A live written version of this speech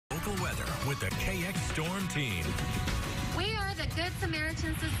weather with the KX Storm Team. We are the Good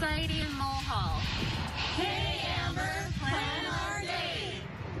Samaritan Society in Mohall. Hey, Amber, plan our day.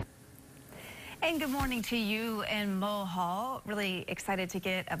 And good morning to you in Mohall. Really excited to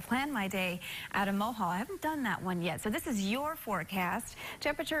get a Plan My Day out of Mohall. I haven't done that one yet. So this is your forecast.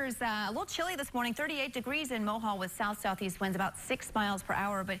 Temperatures a little chilly this morning, 38 degrees in Mohall with south-southeast winds about 6 miles per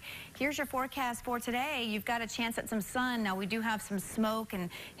hour. But here's your forecast for today. You've got a chance at some sun. Now we do have some smoke and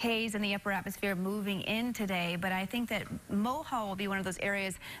haze in the upper atmosphere moving in today, but I think that Mohall will be one of those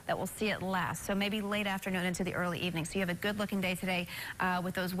areas that will see it last. So maybe late afternoon into the early evening. So you have a good looking day today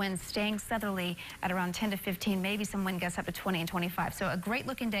with those winds staying southerly at around 10 to 15, maybe some wind gusts up to 20 and 25. So a great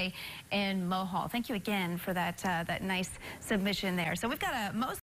looking day in Mohall. Thank you again for that nice submission there. So we've got a most